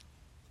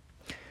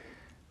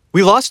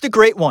We lost a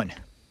great one.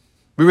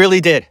 We really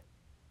did.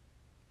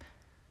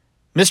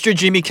 Mr.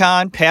 James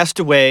Caan passed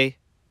away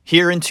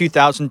here in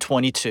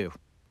 2022.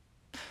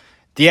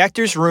 The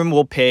Actors Room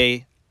will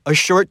pay a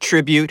short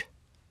tribute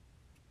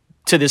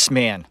to this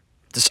man,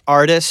 this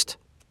artist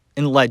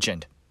and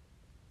legend.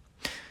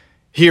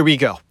 Here we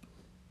go.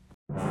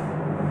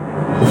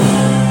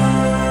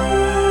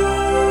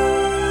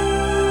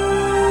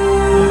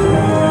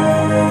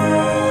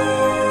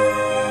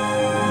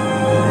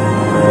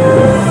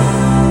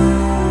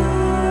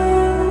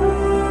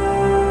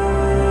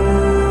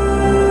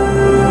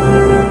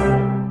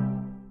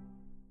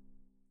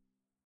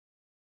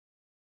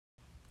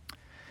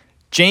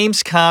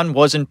 James Caan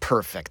wasn't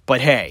perfect,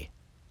 but hey,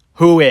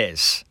 who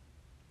is?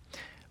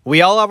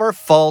 We all have our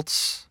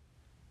faults,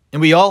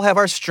 and we all have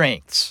our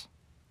strengths.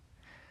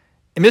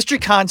 And Mr.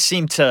 Caan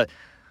seemed to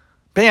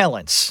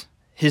balance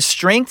his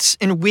strengths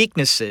and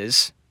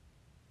weaknesses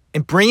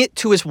and bring it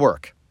to his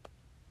work.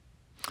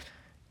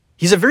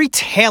 He's a very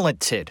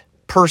talented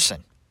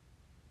person,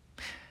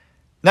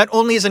 not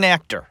only as an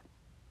actor,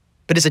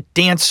 but as a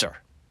dancer.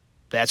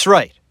 That's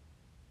right,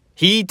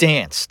 he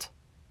danced.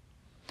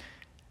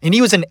 And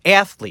he was an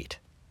athlete,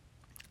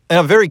 and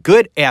a very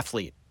good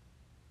athlete.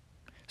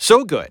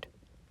 So good,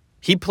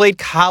 he played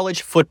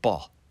college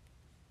football.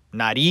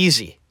 Not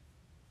easy.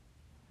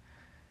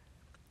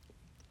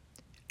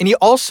 And he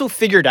also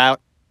figured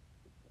out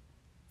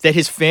that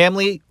his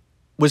family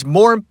was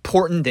more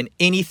important than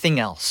anything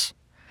else.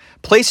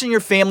 Placing your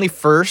family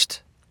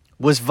first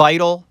was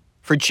vital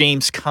for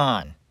James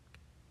Caan.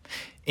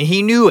 And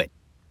he knew it,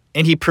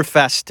 and he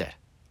professed it.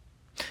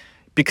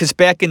 Because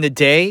back in the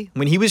day,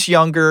 when he was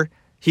younger,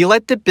 he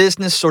let the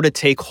business sort of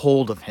take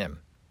hold of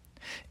him,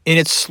 and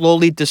it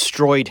slowly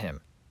destroyed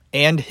him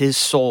and his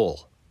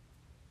soul.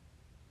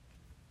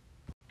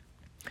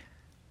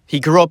 He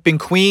grew up in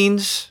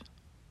Queens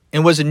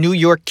and was a New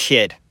York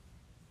kid.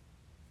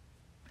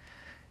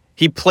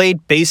 He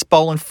played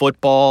baseball and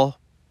football,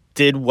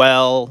 did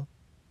well,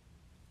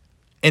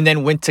 and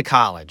then went to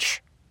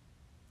college.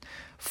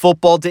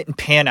 Football didn't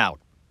pan out,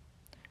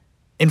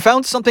 and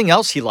found something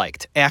else he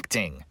liked,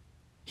 acting.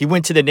 He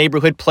went to the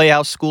neighborhood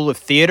Playhouse School of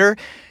Theater,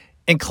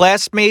 and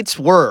classmates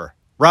were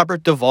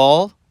Robert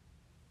Duvall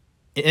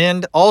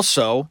and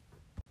also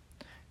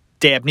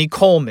Dabney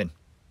Coleman.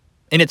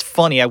 And it's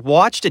funny, I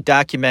watched a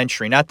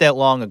documentary not that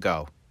long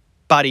ago,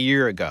 about a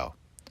year ago,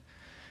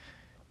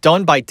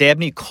 done by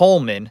Dabney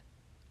Coleman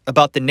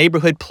about the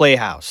neighborhood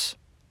Playhouse.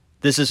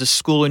 This is a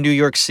school in New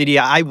York City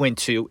I went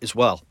to as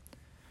well.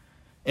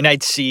 And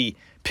I'd see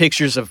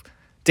pictures of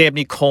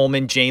Dabney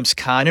Coleman, James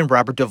Caan, and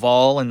Robert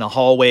Duvall in the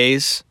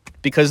hallways,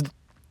 because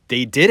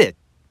they did it.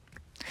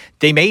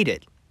 They made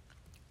it.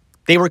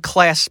 They were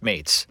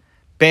classmates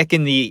back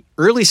in the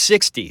early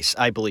 60s,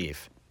 I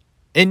believe,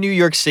 in New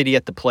York City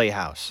at the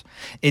Playhouse.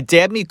 And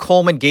Dabney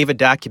Coleman gave a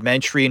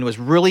documentary, and it was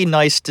really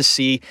nice to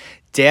see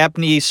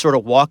Dabney sort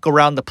of walk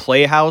around the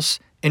Playhouse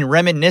and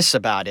reminisce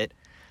about it,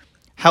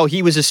 how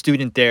he was a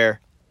student there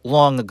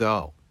long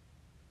ago.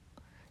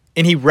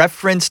 And he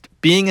referenced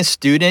being a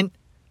student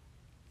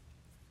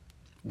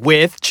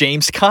with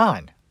James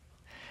Caan,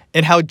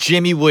 and how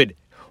Jimmy would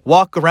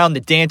walk around the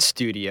dance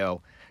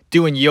studio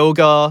doing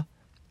yoga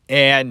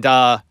and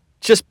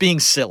just being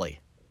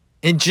silly.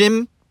 And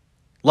Jim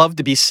loved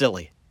to be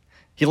silly.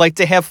 He liked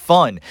to have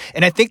fun.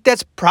 And I think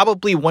that's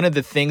probably one of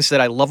the things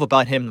that I love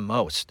about him the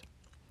most,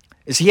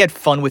 is he had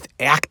fun with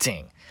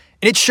acting.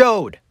 And it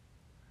showed.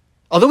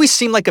 Although he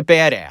seemed like a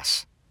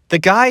badass, the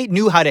guy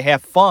knew how to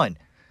have fun.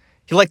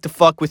 He liked to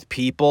fuck with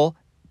people,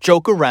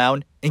 joke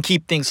around, and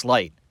keep things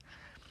light.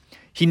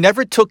 He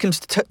never took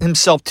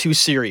himself too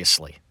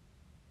seriously.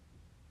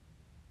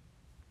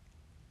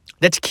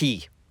 That's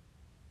key.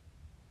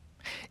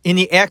 In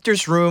the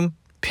Actors Room,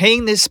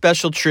 paying this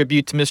special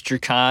tribute to Mr.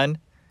 Caan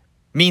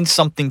means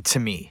something to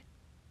me.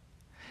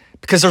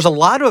 Because there's a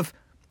lot of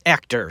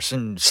actors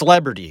and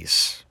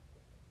celebrities,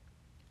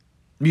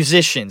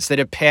 musicians that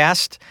have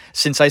passed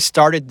since I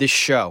started this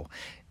show.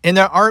 And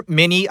there aren't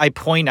many, I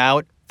point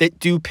out, that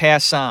do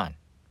pass on.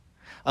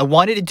 I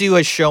wanted to do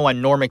a show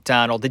on Norm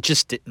Macdonald that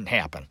just didn't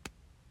happen.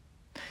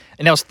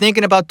 And I was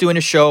thinking about doing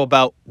a show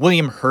about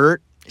William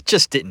Hurt. It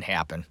just didn't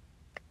happen.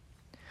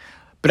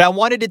 But I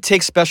wanted to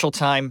take special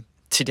time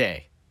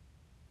today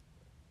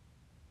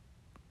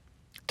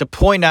to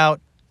point out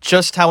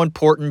just how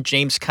important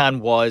James Caan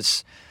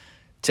was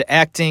to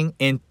acting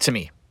and to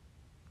me.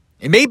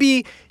 And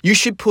maybe you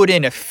should put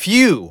in a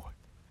few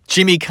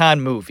Jimmy Caan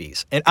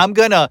movies. And I'm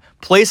going to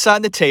place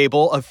on the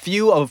table a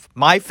few of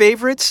my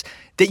favorites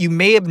that you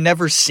may have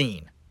never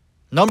seen.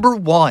 Number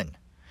one,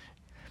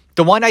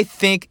 the one I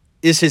think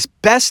is his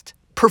best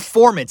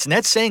performance, and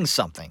that's saying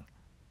something.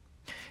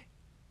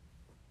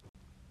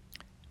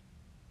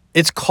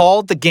 It's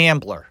called The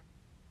Gambler.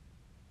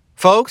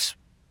 Folks,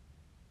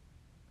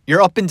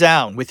 you're up and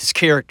down with his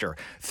character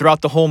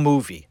throughout the whole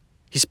movie.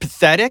 He's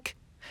pathetic.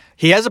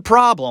 He has a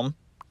problem,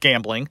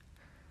 gambling,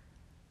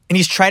 and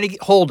he's trying to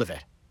get hold of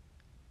it.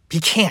 He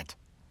can't.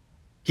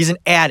 He's an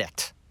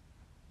addict.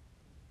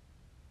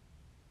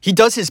 He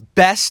does his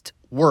best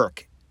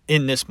work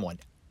in this one.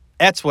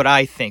 That's what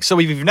I think. So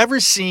if you've never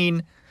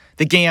seen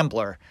The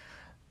Gambler,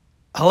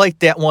 I like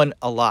that one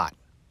a lot.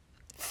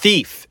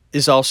 Thief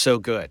is also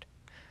good.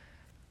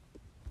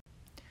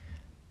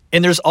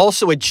 And there's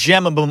also a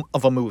gem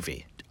of a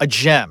movie, a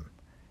gem,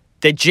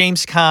 that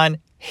James Caan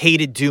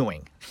hated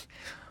doing.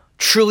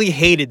 Truly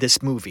hated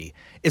this movie.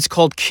 It's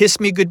called Kiss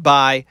Me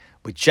Goodbye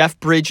with Jeff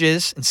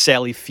Bridges and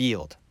Sally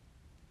Field.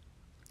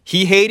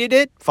 He hated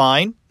it,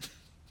 fine.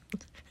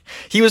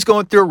 He was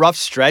going through a rough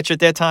stretch at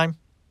that time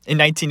in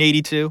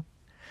 1982.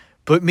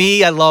 But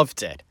me, I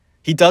loved it.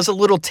 He does a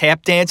little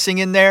tap dancing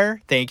in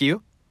there. Thank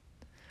you.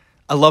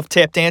 I love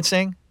tap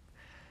dancing.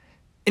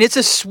 And it's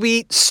a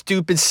sweet,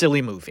 stupid,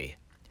 silly movie.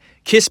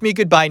 Kiss Me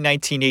Goodbye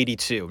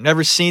 1982.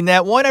 Never seen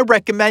that one. I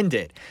recommend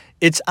it.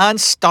 It's on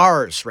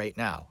Stars right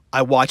now.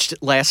 I watched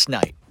it last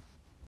night.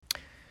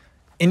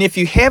 And if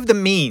you have the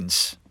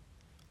means,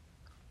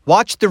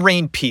 watch The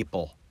Rain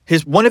People.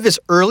 One of his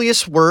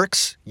earliest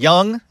works,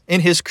 young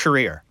in his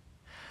career.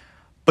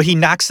 But he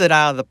knocks it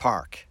out of the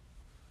park.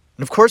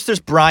 And of course,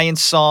 there's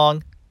Brian's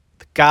song,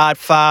 The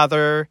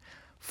Godfather,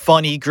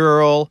 Funny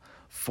Girl,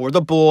 For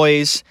the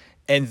Boys.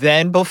 And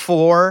then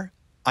before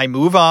I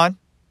move on,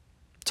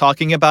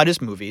 talking about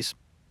his movies,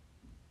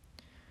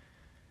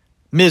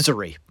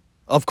 Misery,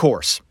 of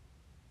course.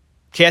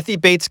 Kathy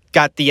Bates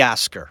got the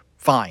Oscar.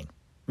 Fine.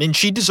 I mean,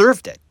 she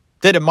deserved it.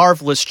 Did a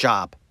marvelous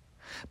job.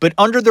 But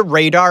under the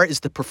radar is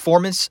the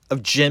performance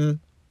of James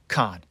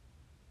Caan.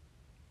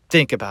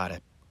 Think about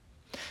it.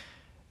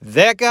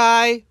 That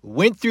guy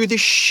went through the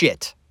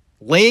shit,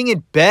 laying in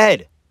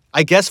bed,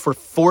 I guess, for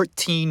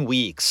 14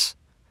 weeks.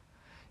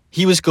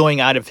 He was going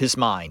out of his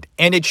mind,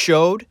 and it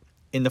showed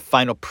in the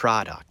final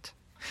product.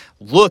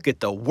 Look at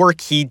the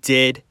work he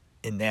did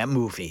in that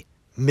movie,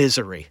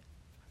 Misery.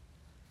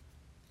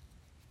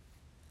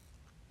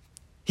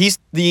 He's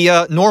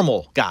the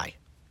normal guy,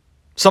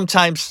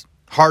 sometimes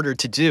harder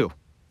to do.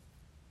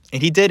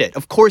 And he did it.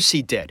 Of course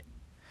he did.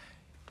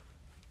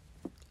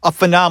 A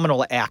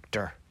phenomenal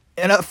actor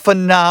and a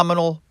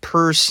phenomenal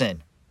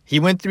person. He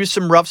went through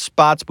some rough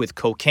spots with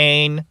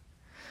cocaine,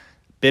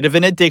 bit of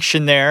an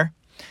addiction there.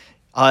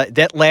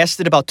 That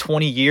lasted about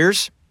 20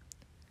 years,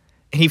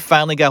 and he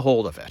finally got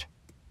hold of it.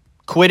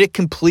 Quit it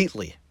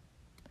completely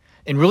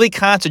and really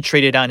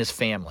concentrated on his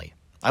family.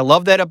 I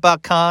love that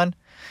about Caan,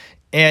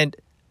 and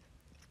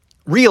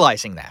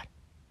realizing that,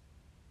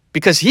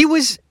 because he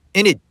was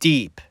in it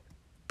deep.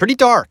 Pretty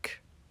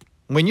dark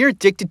when you're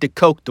addicted to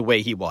coke the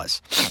way he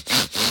was.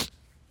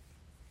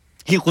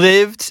 He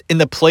lived in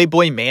the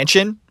Playboy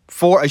Mansion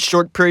for a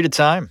short period of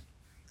time.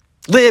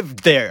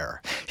 Lived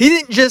there. He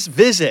didn't just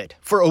visit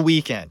for a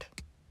weekend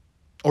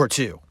or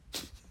two.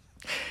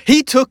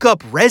 He took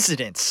up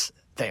residence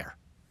there.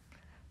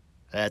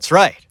 That's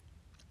right.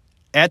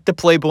 At the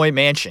Playboy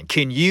Mansion.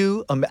 Can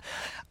you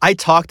I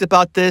talked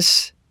about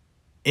this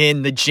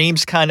in the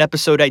James Caan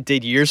episode I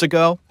did years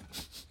ago.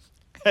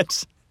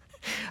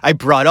 I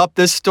brought up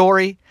this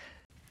story.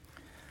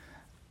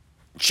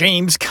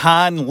 James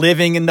Caan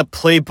living in the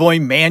Playboy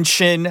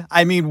Mansion.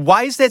 I mean,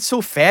 why is that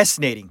so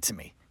fascinating to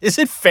me? Is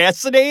it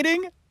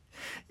fascinating?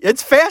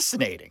 It's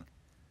fascinating.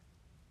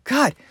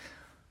 God,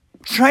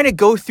 trying to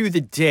go through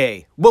the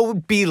day. What would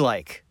it be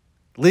like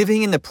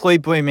living in the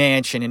Playboy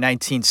Mansion in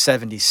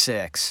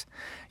 1976?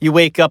 You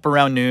wake up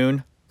around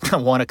noon,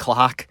 1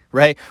 o'clock,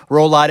 right?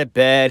 Roll out of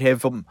bed,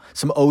 have some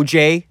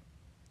OJ,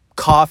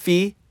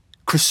 coffee,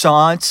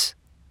 croissants.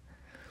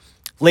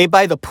 Lay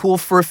by the pool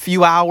for a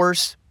few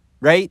hours,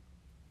 right?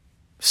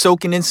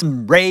 Soaking in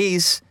some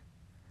rays.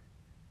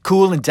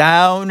 Cooling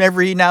down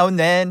every now and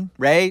then,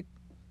 right?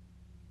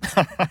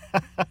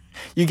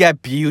 You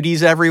got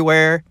beauties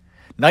everywhere.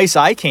 Nice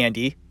eye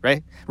candy,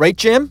 right? Right,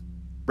 Jim?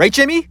 Right,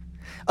 Jimmy?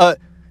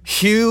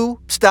 Hugh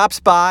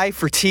stops by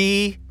for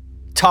tea.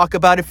 Talk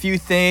about a few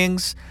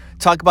things.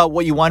 Talk about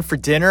what you want for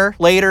dinner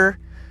later.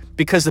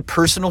 Because the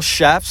personal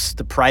chefs,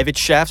 the private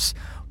chefs,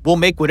 will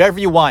make whatever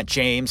you want,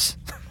 James.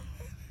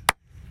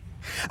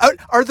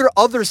 Are there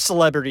other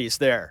celebrities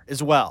there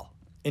as well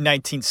in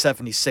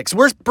 1976?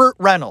 Where's Burt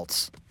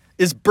Reynolds?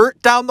 Is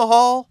Burt down the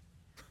hall?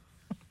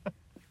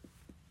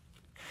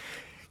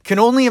 Can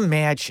only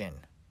imagine.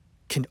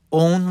 Can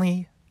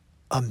only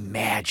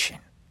imagine.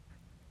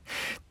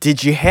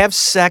 Did you have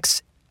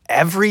sex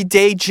every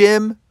day,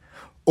 Jim?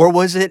 Or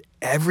was it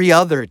every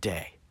other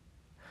day?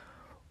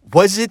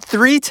 Was it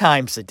 3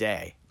 times a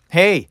day?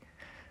 Hey,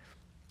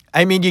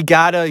 I mean, you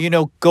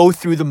gotta, go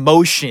through the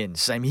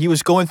motions. I mean, he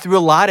was going through a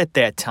lot at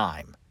that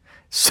time.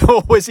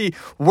 So was he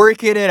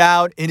working it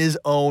out in his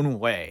own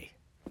way?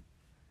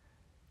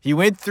 He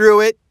went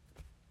through it,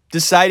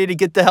 decided to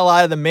get the hell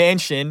out of the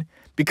mansion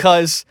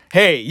because,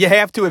 hey, you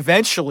have to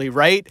eventually,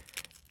 right?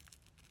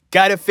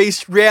 Gotta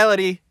face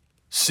reality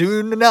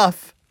soon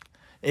enough.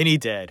 And he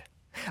did.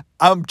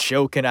 I'm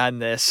joking on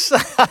this.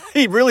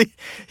 He really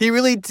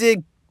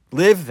did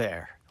live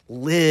there.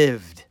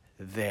 Lived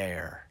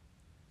there.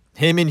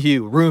 Him and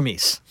Hugh,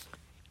 roomies.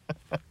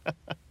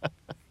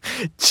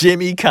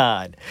 Jimmy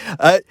Caan.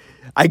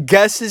 I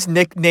guess his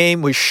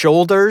nickname was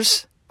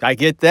Shoulders. I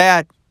get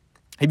that.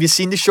 Have you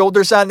seen the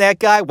shoulders on that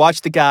guy?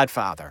 Watch The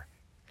Godfather.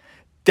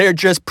 They're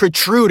just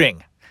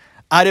protruding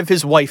out of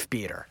his wife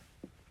beater.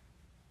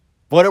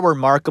 What a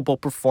remarkable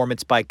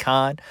performance by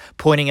Caan,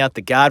 pointing out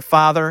The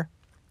Godfather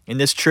in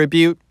this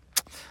tribute.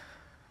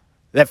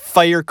 That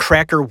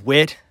firecracker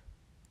wit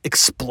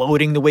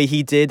exploding the way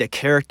he did. The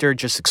character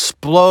just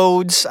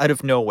explodes out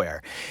of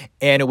nowhere.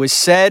 And it was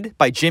said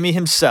by Jimmy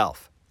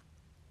himself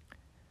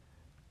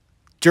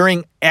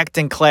during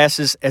acting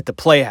classes at the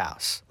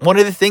Playhouse. One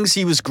of the things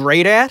he was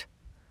great at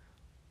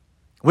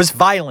was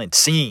violent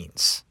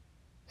scenes.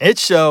 It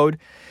showed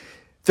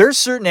there's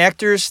certain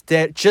actors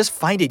that just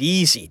find it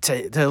easy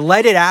to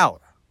let it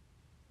out.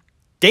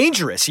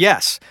 Dangerous,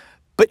 yes,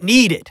 but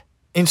needed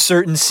in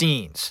certain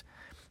scenes.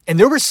 And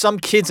there were some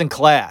kids in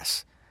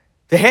class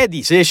that had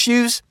these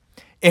issues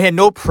and had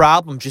no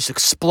problem just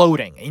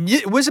exploding. And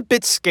it was a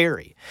bit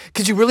scary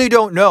because you really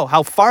don't know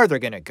how far they're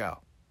going to go.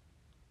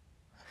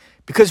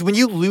 Because when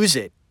you lose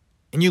it,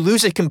 and you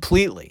lose it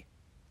completely,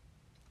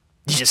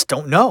 you just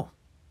don't know.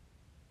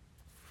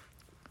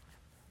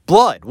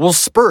 Blood will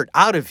spurt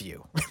out of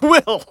you,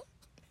 will,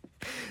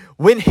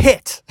 when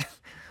hit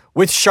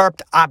with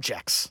sharp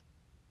objects.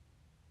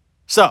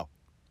 So,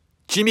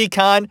 Jimmy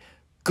Caan,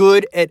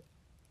 good at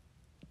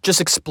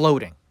just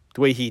exploding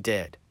the way he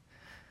did.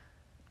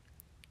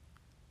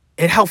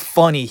 And how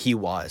funny he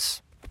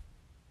was.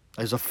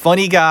 He was a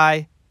funny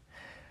guy,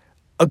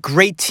 a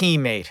great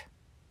teammate.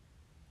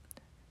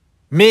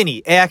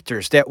 Many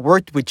actors that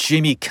worked with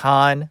Jimmy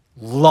Caan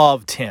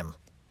loved him.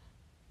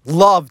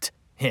 Loved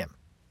him.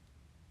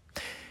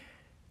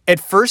 At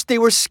first, they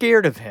were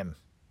scared of him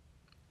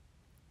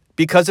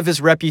because of his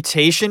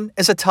reputation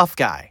as a tough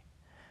guy.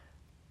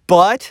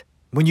 But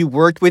when you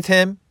worked with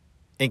him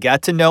and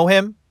got to know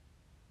him,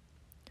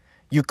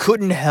 you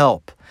couldn't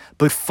help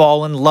but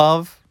fall in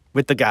love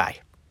with the guy.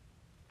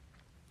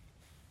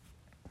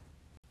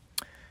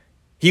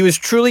 He was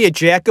truly a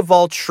jack of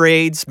all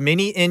trades,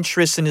 many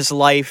interests in his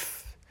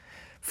life.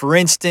 For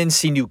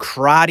instance, he knew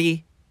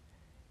karate.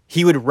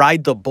 He would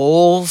ride the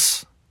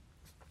bulls.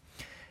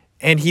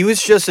 And he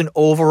was just an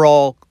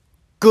overall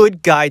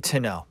good guy to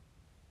know.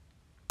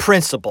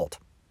 Principled.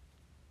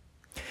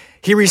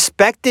 He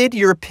respected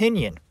your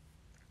opinion.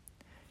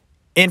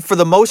 And for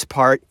the most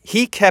part,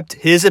 he kept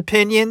his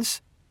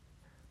opinions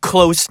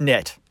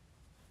close-knit.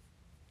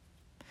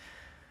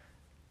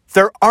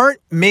 There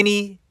aren't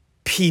many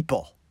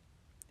people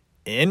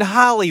in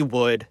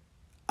Hollywood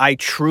I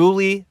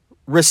truly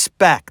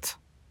respect.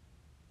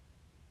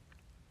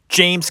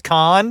 James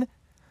Caan,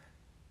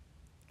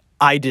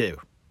 I do.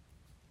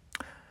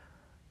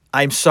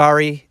 I'm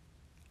sorry,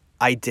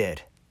 I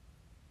did.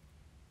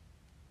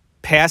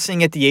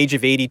 Passing at the age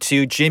of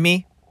 82,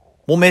 Jimmy,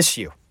 we'll miss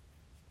you.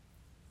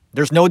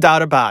 There's no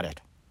doubt about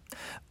it.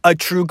 A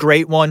true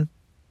great one.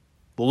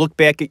 We'll look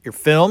back at your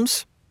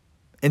films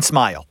and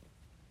smile.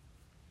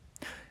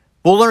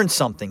 We'll learn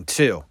something,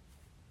 too.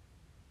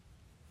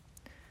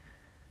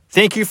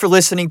 Thank you for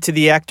listening to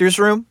The Actors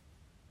Room.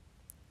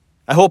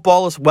 I hope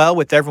all is well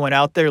with everyone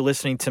out there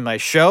listening to my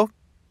show.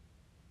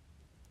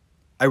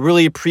 I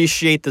really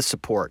appreciate the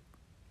support.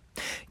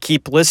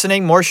 Keep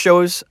listening. More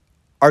shows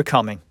are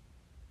coming.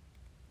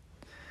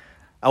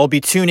 I will be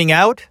tuning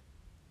out,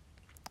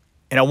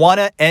 and I want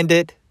to end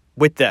it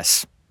with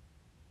this.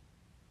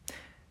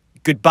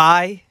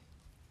 Goodbye,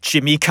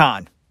 Jimmy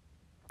Caan.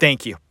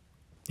 Thank you.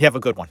 You have a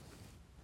good one.